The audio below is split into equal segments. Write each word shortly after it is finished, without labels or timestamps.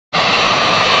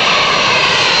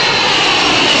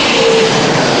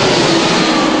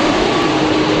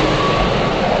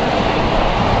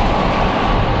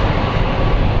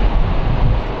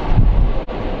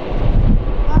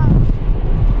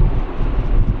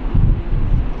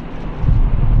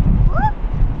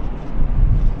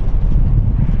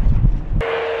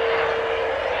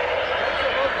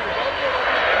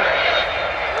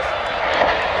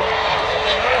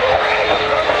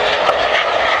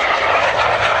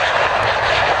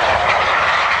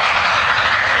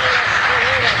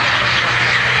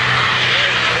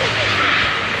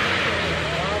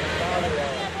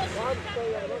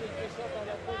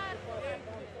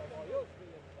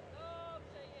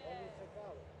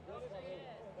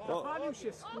Zapalił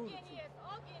się skurcz. Ogień jest, no.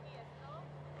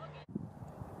 Ogień.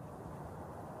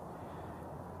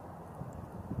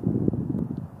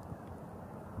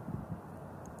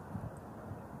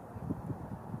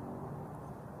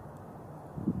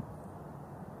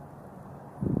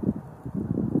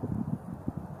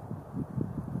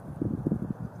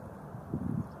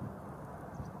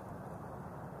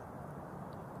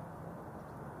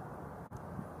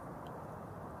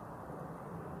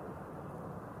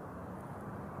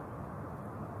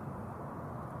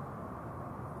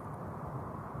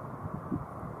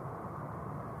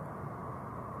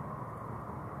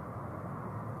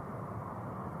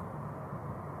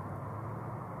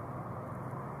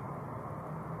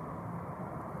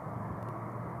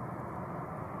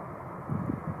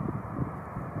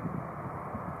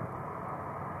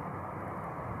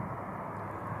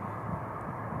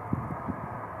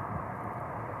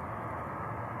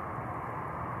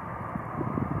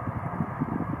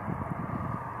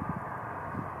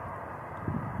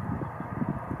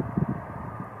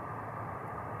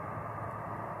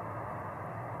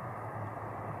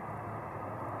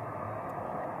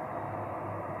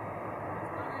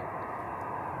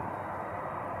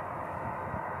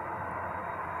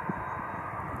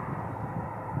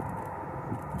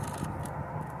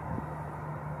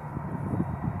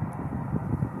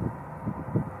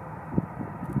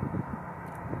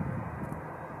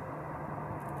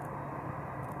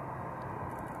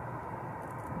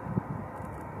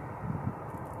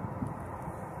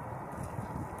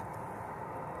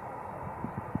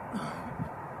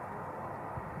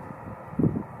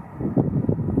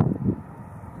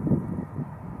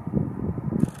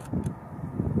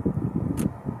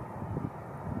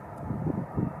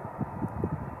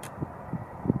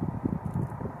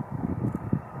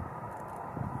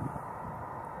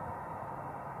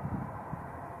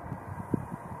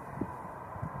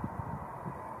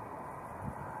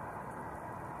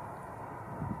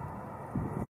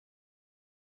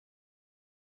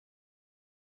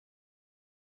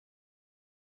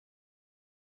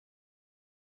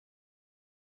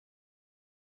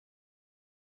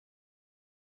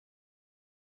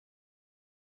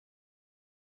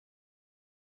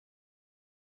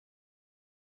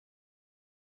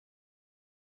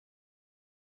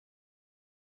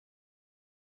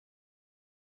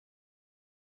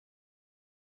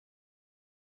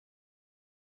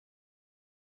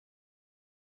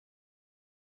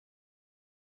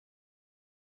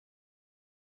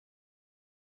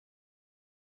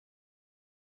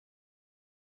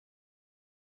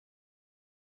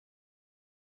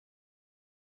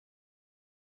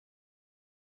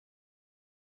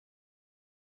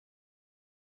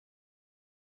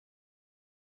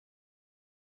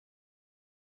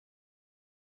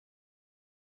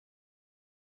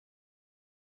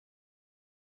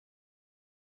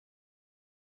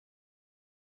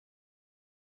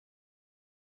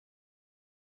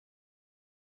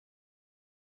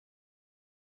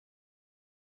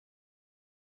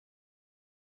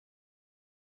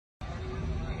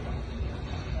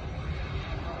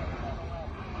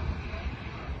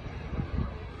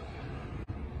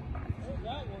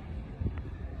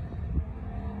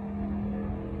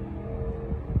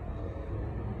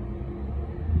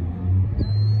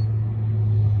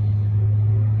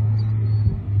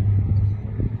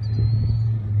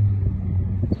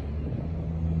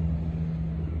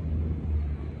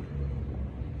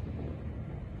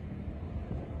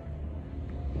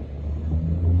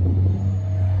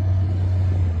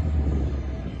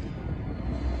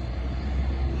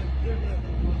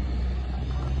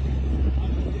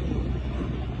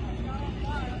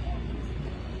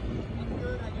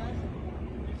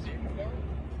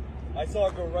 I saw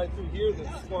it go right through here, then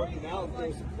sparking out, and there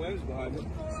was some flames behind it.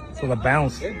 So the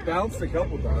bounce. It bounced a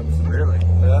couple times. Really?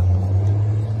 Yeah.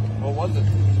 What was it?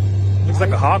 Looks like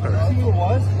a hawker. I think it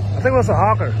was. I think it was a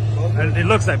hawker. And it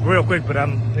looks like real quick, but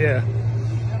yeah.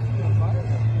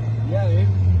 Yeah, it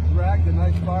dragged a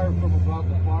nice fire from about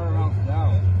the firehouse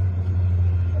down.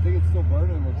 I think it's still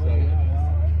burning, looks like.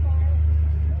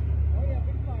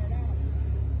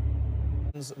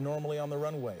 Normally on the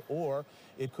runway, or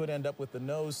it could end up with the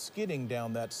nose skidding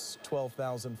down that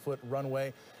 12,000-foot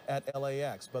runway at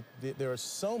LAX. But there is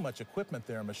so much equipment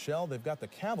there, Michelle. They've got the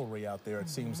cavalry out there, it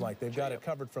seems like. They've got it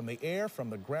covered from the air, from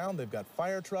the ground. They've got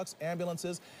fire trucks,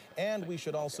 ambulances, and we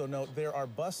should also note there are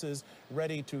buses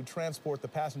ready to transport the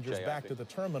passengers back to the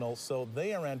terminal. So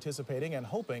they are anticipating and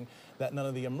hoping that none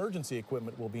of the emergency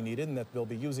equipment will be needed and that they'll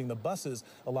be using the buses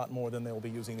a lot more than they'll be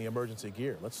using the emergency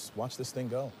gear. Let's watch this thing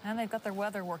go. And they've got their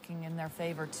weather working in their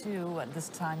favor, too. At this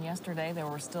time yesterday, there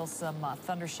were still some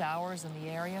thunder showers in the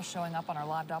area showing up on our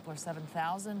live Doppler Doppler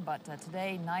 7000, but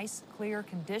today nice clear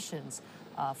conditions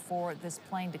for this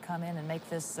plane to come in and make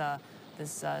this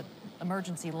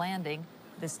emergency landing.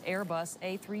 This Airbus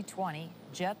A320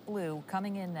 JetBlue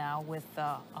coming in now with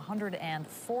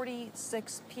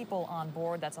 146 people on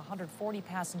board. That's 140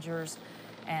 passengers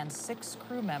and 6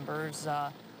 crew members,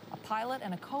 a pilot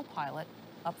and a co-pilot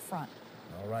up front.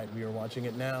 All right, we are watching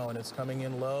it now, and it's coming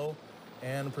in low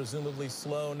and presumably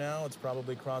slow now. It's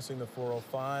probably crossing the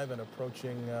 405 and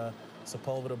approaching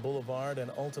Sepulveda Boulevard and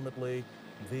ultimately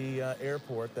the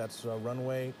airport. That's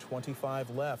runway 25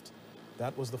 left.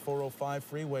 That was the 405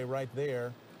 freeway right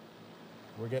there.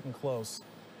 We're getting close.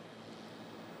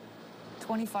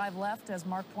 25 left, as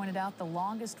Mark pointed out, the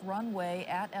longest runway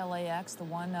at LAX, the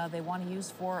one they want to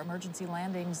use for emergency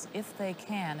landings if they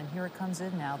can. And here it comes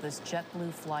in now, this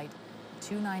JetBlue flight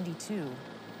 292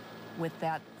 with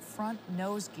that front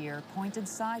nose gear pointed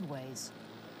sideways.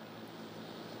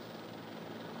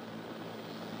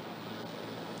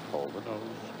 Hold the nose.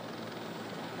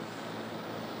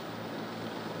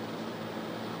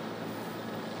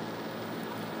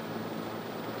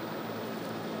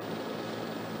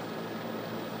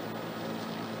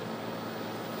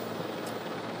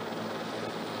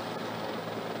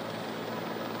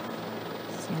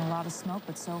 Seen a lot of smoke,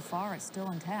 but so far it's still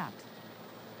intact.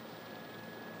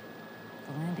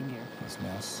 The landing gear. He's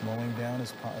now slowing down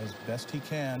as best he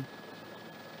can.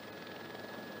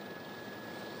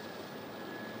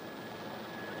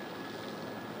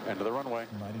 End of the runway.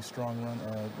 Mighty strong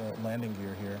landing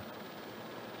gear here.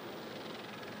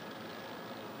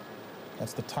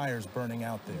 That's the tires burning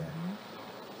out there.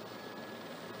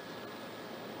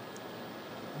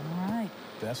 All right.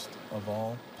 Best of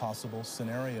all possible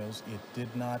scenarios, it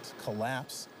did not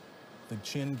collapse. The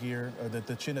chin gear, or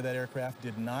the chin of that aircraft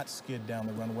did not skid down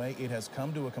the runway. It has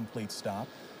come to a complete stop.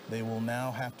 They will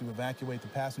now have to evacuate the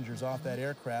passengers off that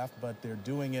aircraft, but they're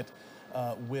doing it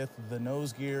with the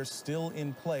nose gear still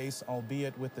in place,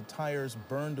 albeit with the tires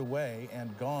burned away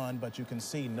and gone, but you can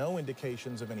see no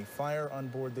indications of any fire on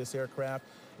board this aircraft.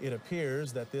 It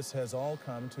appears that this has all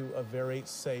come to a very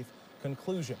safe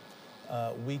conclusion.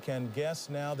 We can guess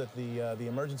now that the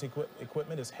emergency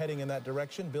equipment is heading in that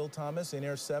direction. Bill Thomas in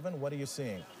Air 7, what are you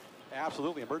seeing?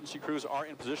 Absolutely. Emergency crews are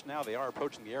in position now. They are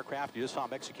approaching the aircraft. You just saw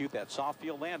them execute that soft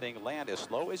field landing. Land as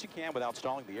slow as you can without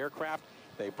stalling the aircraft.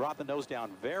 They brought the nose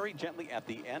down very gently at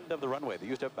the end of the runway. They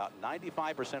used up about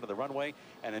 95% of the runway.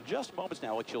 And in just moments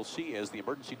now, what you'll see is the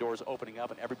emergency doors opening up,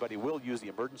 and everybody will use the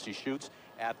emergency chutes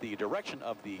at the direction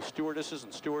of the stewardesses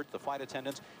and stewards, the flight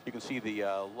attendants. You can see the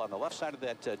on the left side of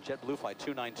that JetBlue flight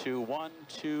 292, 1,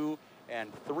 2, and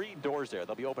 3 doors there.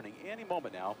 They'll be opening any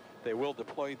moment now. They will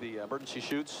deploy the emergency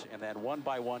chutes, and then one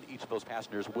by one, each of those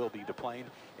passengers will be deplaned.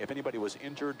 If anybody was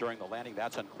injured during the landing,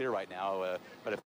 that's unclear right now. But if